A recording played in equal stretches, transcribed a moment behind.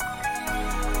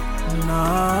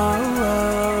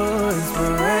No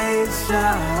inspiration.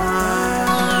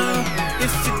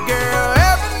 It's your girl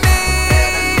Ebony,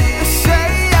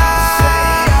 Shaya,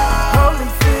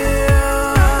 Holyfield.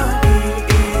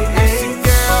 It's your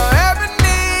girl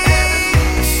Ebony,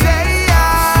 Shaya,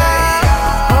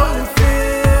 Holyfield.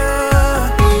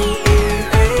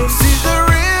 She's the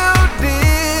real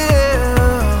deal.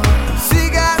 She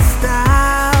got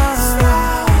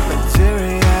style,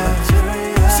 material.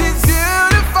 She's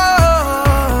beautiful.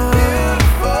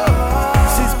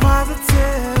 She's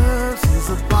positive. She's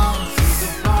a boss.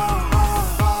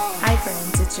 Hi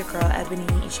friends, it's your girl Ebony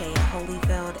Ishaya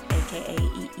Holyfield, aka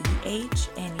EEH,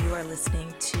 and you are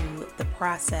listening to The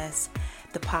Process,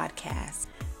 the podcast.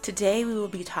 Today we will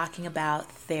be talking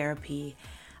about therapy.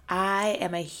 I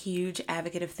am a huge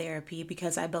advocate of therapy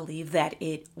because I believe that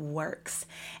it works.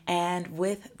 And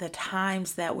with the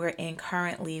times that we're in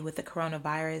currently with the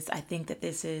coronavirus, I think that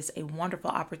this is a wonderful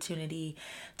opportunity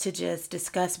to just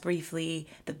discuss briefly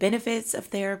the benefits of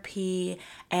therapy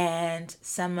and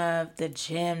some of the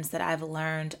gems that I've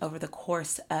learned over the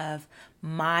course of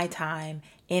my time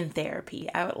in therapy.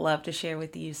 I would love to share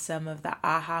with you some of the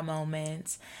aha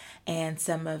moments and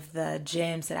some of the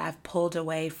gems that I've pulled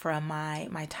away from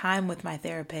my time with my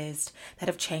therapist that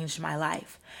have changed my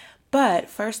life.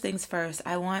 But first things first,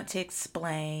 I want to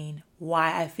explain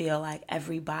why I feel like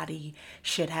everybody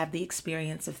should have the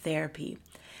experience of therapy.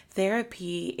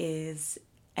 Therapy is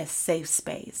a safe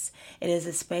space. It is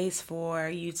a space for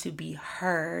you to be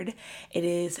heard. It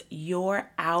is your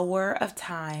hour of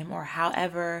time, or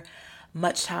however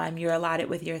much time you're allotted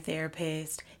with your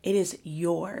therapist. It is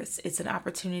yours. It's an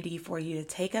opportunity for you to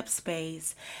take up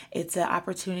space. It's an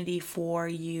opportunity for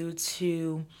you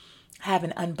to have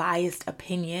an unbiased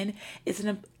opinion. It's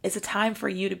a time for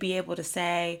you to be able to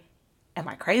say, am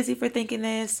I crazy for thinking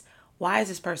this? Why is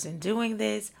this person doing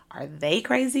this? Are they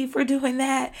crazy for doing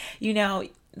that?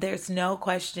 There's no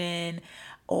question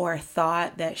or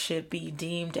thought that should be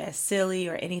deemed as silly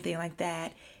or anything like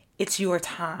that. It's your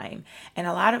time. And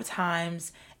a lot of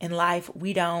times in life,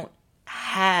 we don't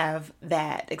have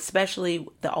that, especially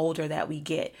the older that we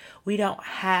get. We don't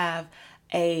have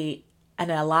an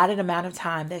allotted amount of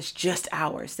time that's just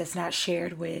ours, that's not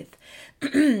shared with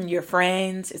your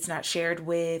friends, it's not shared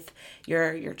with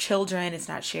your children, it's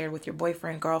not shared with your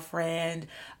boyfriend, girlfriend,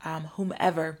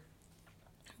 whomever.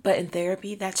 But in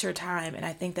therapy, that's your time. And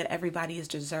I think that everybody is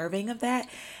deserving of that.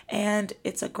 And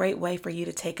it's a great way for you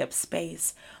to take up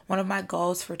space. One of my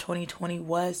goals for 2020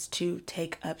 was to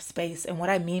take up space. And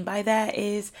what I mean by that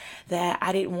is that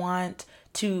I didn't want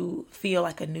to feel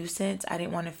like a nuisance. I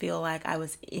didn't want to feel like I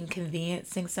was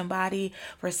inconveniencing somebody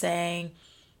for saying,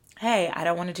 hey, I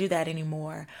don't want to do that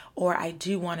anymore, or I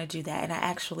do want to do that and I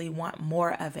actually want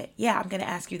more of it. Yeah, I'm going to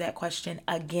ask you that question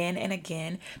again and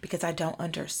again because I don't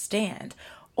understand.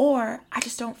 Or I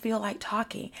just don't feel like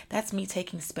talking. That's me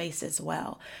taking space as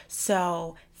well.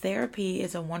 So therapy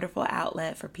is a wonderful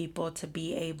outlet for people to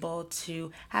be able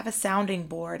to have a sounding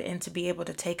board and to be able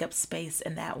to take up space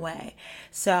in that way.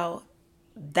 So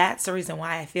that's the reason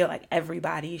why I feel like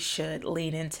everybody should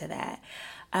lean into that.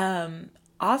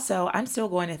 Also, I'm still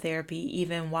going to therapy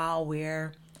even while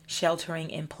we're sheltering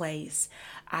in place.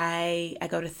 I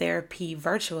go to therapy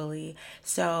virtually.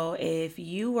 So if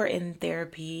you were in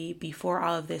therapy before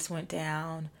all of this went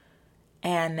down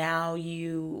and now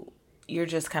you're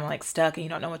just kind of like stuck and you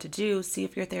don't know what to do, see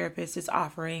if your therapist is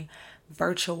offering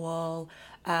virtual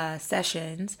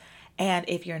sessions. And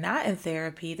if you're not in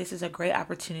therapy, this is a great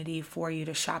opportunity for you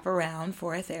to shop around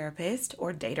for a therapist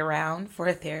or date around for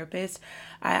a therapist.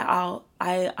 I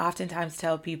oftentimes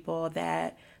tell people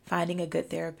that finding a good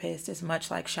therapist is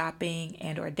much like shopping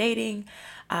and or dating.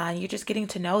 You're just getting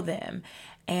to know them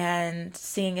and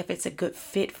seeing if it's a good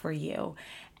fit for you.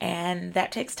 And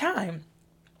that takes time.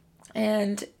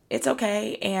 And it's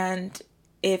okay. And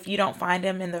if you don't find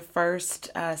them in the first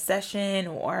session,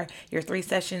 or you're 3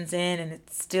 sessions in and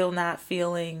it's still not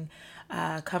feeling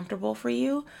comfortable for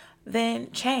you,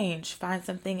 then change, find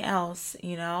something else,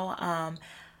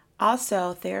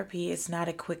 Also, therapy is not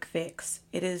a quick fix.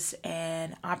 It is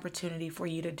an opportunity for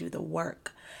you to do the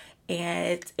work.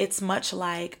 And it's much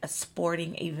like a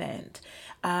sporting event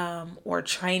or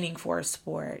training for a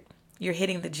sport. You're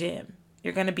hitting the gym.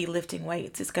 You're going to be lifting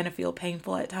weights. It's going to feel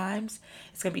painful at times.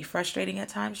 It's going to be frustrating at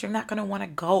times. You're not going to want to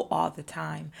go all the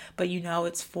time, but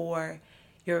it's for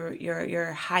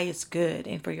your highest good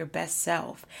and for your best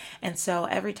self. And so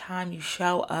every time you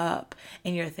show up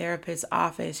in your therapist's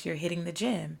office, you're hitting the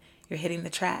gym. You're hitting the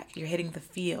track, you're hitting the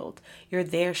field, you're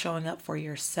there showing up for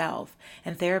yourself.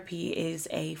 And therapy is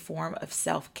a form of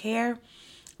self-care.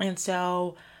 And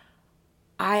so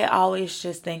I always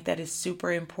just think that is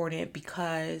super important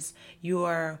because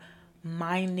you're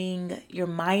mining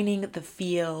the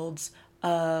fields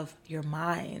of your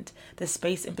mind, the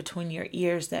space in between your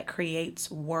ears that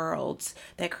creates worlds,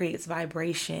 that creates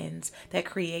vibrations, that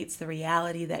creates the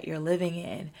reality that you're living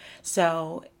in.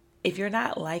 So if you're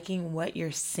not liking what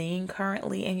you're seeing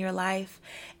currently in your life,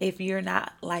 if you're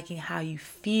not liking how you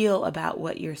feel about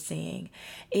what you're seeing,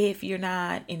 if you're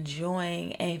not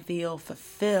enjoying and feel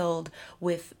fulfilled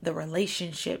with the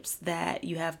relationships that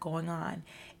you have going on,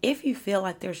 if you feel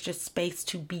like there's just space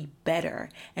to be better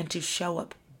and to show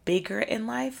up bigger in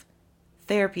life,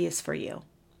 therapy is for you.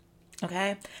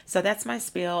 Okay, so that's my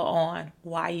spiel on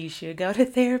why you should go to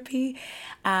therapy.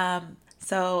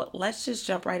 So let's just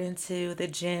jump right into the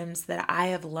gems that I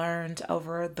have learned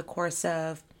over the course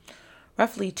of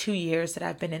roughly 2 years that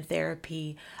I've been in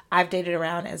therapy. I've dated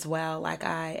around as well, like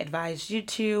I advised you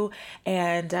to,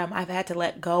 and I've had to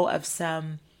let go of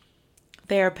some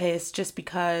therapists just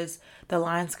because the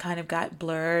lines kind of got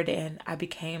blurred and I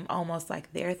became almost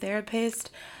like their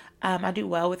therapist. I do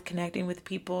well with connecting with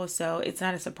people, so it's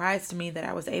not a surprise to me that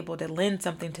I was able to lend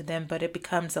something to them, but it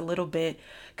becomes a little bit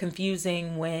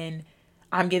confusing when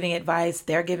I'm giving advice,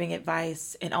 they're giving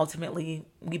advice, and ultimately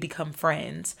we become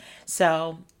friends.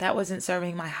 So that wasn't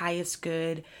serving my highest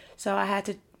good. So I had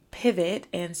to pivot.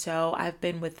 And so I've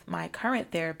been with my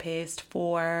current therapist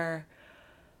for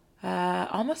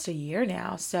almost a year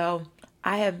now. So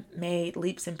I have made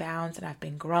leaps and bounds and I've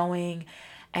been growing.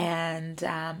 And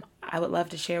I would love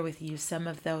to share with you some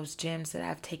of those gems that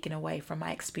I've taken away from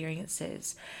my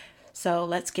experiences. So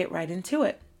let's get right into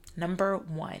it. Number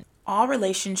one, all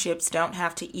relationships don't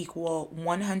have to equal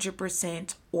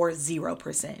 100% or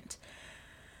 0%.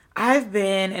 I've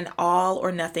been an all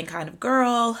or nothing kind of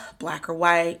girl, black or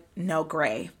white, no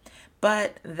gray.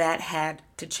 But that had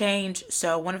to change.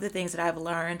 So one of the things that I've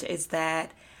learned is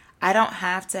that I don't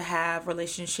have to have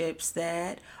relationships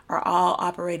that are all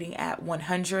operating at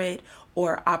 100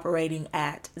 or operating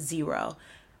at 0.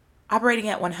 Operating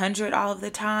at 100 all of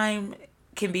the time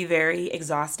can be very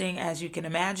exhausting, as you can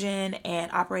imagine, and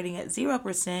operating at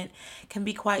 0% can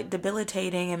be quite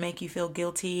debilitating and make you feel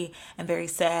guilty and very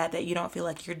sad that you don't feel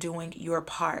like you're doing your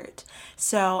part.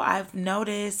 So I've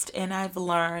noticed and I've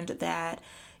learned that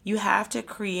you have to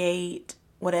create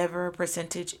whatever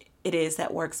percentage it is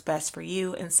that works best for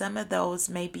you, and some of those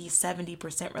may be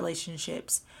 70%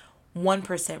 relationships,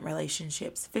 1%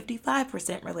 relationships,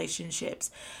 55% relationships.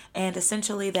 And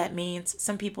essentially that means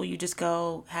some people you just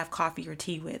go have coffee or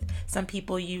tea with. Some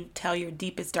people you tell your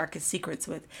deepest, darkest secrets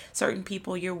with. Certain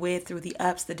people you're with through the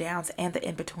ups, the downs, and the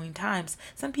in-between times.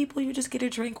 Some people you just get a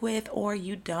drink with or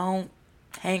you don't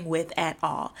hang with at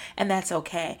all. And that's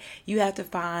okay. You have to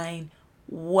find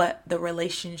what the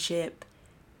relationship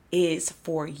is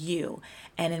for you.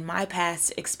 And in my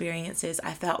past experiences,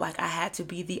 I felt like I had to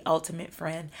be the ultimate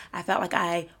friend. I felt like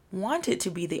I wanted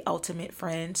to be the ultimate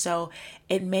friend. So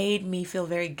it made me feel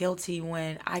very guilty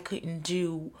when I couldn't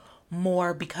do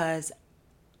more because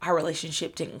our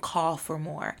relationship didn't call for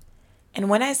more. And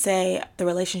when I say the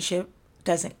relationship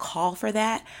doesn't call for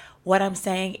that, what I'm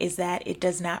saying is that it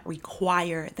does not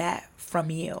require that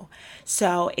from you.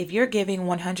 So if you're giving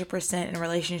 100% in a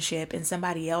relationship and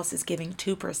somebody else is giving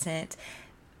 2%,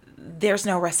 there's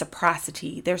no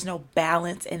reciprocity. There's no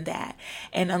balance in that.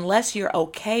 And unless you're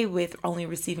okay with only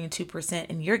receiving 2%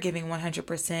 and you're giving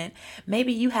 100%,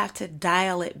 maybe you have to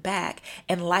dial it back.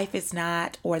 And life is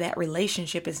not, or that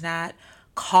relationship is not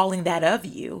calling that of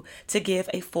you to give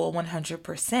a full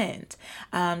 100%.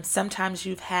 Sometimes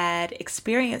you've had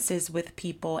experiences with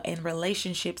people and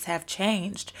relationships have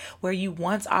changed where you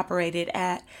once operated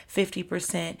at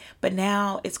 50%, but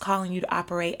now it's calling you to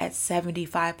operate at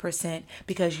 75%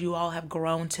 because you all have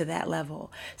grown to that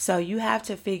level. So you have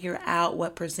to figure out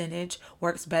what percentage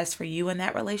works best for you in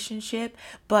that relationship,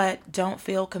 but don't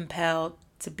feel compelled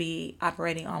to be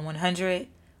operating on 100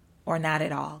 or not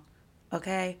at all.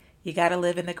 Okay? You got to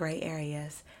live in the gray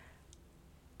areas.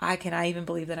 I cannot even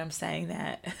believe that I'm saying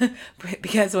that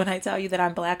because when I tell you that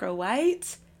I'm black or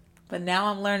white, but now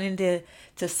I'm learning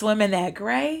to swim in that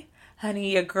gray,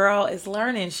 honey, your girl is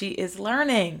learning. She is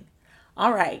learning.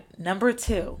 All right, number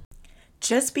 2.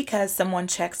 Just because someone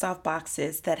checks off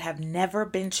boxes that have never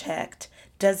been checked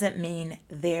doesn't mean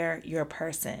they're your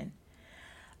person.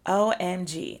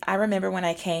 OMG. I remember when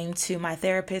I came to my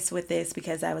therapist with this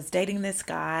because I was dating this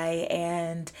guy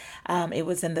and it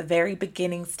was in the very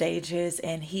beginning stages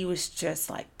and he was just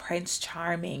like Prince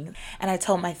Charming. And I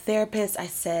told my therapist, I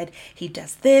said, he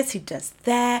does this, he does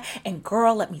that. And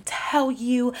girl, let me tell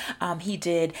you, he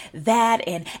did that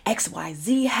and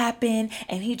XYZ happened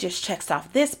and he just checks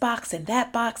off this box and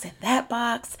that box and that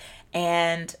box.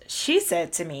 And she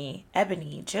said to me,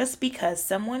 Ebony, just because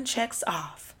someone checks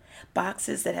off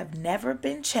boxes that have never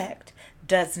been checked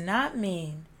does not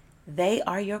mean they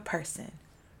are your person.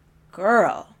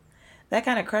 Girl, that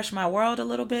kind of crushed my world a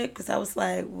little bit because I was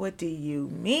like, what do you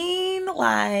mean?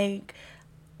 Like,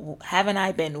 haven't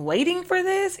I been waiting for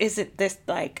this? Is it this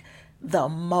like the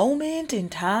moment in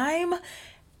time?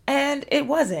 And it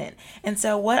wasn't. And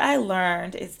so, what I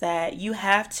learned is that you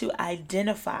have to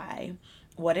identify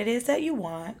what it is that you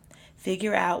want,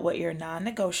 figure out what your non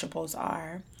negotiables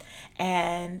are,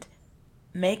 and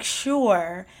make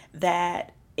sure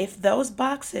that if those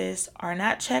boxes are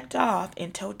not checked off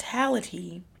in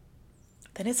totality,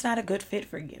 then it's not a good fit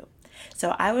for you.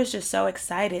 So I was just so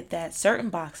excited that certain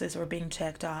boxes were being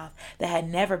checked off that had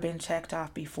never been checked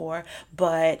off before,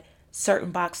 but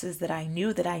certain boxes that I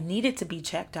knew that I needed to be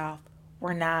checked off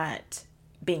were not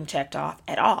being checked off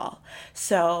at all.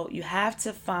 So you have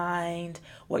to find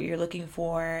what you're looking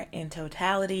for in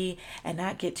totality and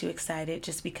not get too excited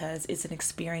just because it's an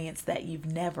experience that you've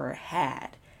never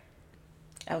had.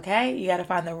 Okay? You got to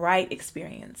find the right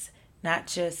experience, not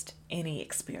just any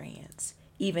experience,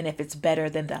 even if it's better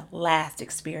than the last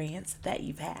experience that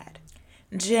you've had.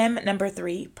 Gem number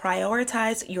 3,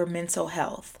 prioritize your mental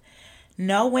health.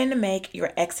 Know when to make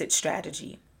your exit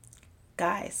strategy.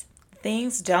 Guys,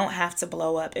 things don't have to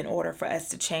blow up in order for us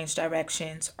to change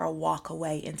directions or walk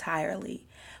away entirely.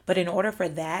 But in order for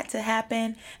that to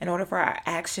happen, in order for our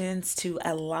actions to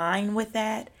align with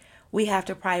that, we have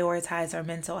to prioritize our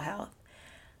mental health.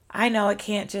 I know it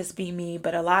can't just be me,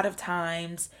 but a lot of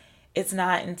times it's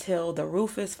not until the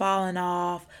roof is falling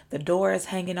off, the door is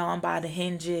hanging on by the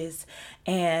hinges,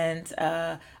 and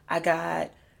I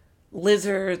got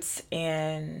lizards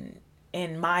and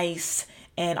mice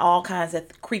and all kinds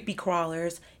of creepy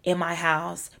crawlers in my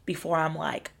house before I'm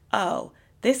like, oh,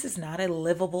 this is not a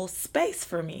livable space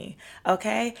for me,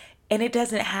 okay? And it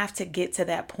doesn't have to get to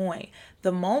that point.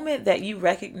 The moment that you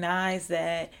recognize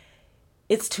that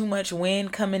it's too much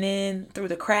wind coming in through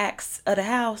the cracks of the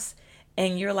house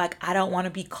and you're like, I don't want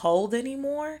to be cold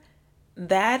anymore,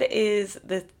 that is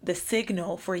the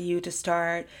signal for you to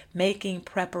start making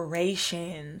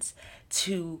preparations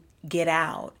to get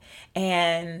out.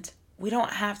 And we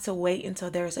don't have to wait until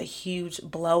there's a huge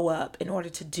blow up in order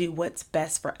to do what's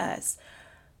best for us.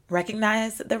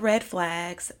 Recognize the red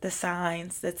flags, the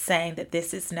signs that's saying that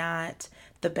this is not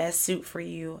the best suit for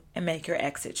you, and make your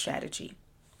exit strategy.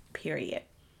 Period.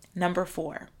 Number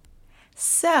 4.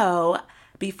 So,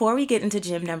 before we get into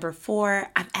gem number 4,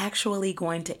 I'm actually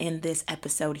going to end this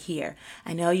episode here.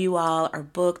 I know you all are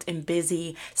booked and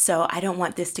busy, so I don't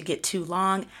want this to get too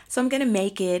long. So I'm going to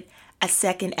make it a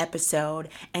second episode,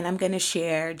 and I'm going to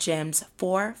share gems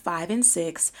 4, 5, and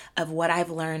 6 of what I've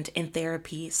learned in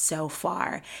therapy so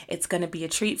far. It's going to be a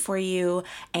treat for you,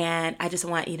 and I just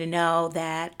want you to know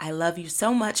that I love you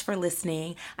so much for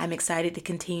listening. I'm excited to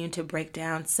continue to break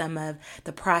down some of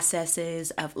the processes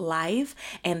of life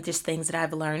and just things that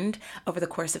I've learned over the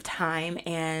course of time,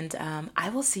 and I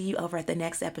will see you over at the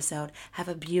next episode. Have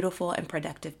a beautiful and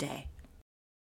productive day.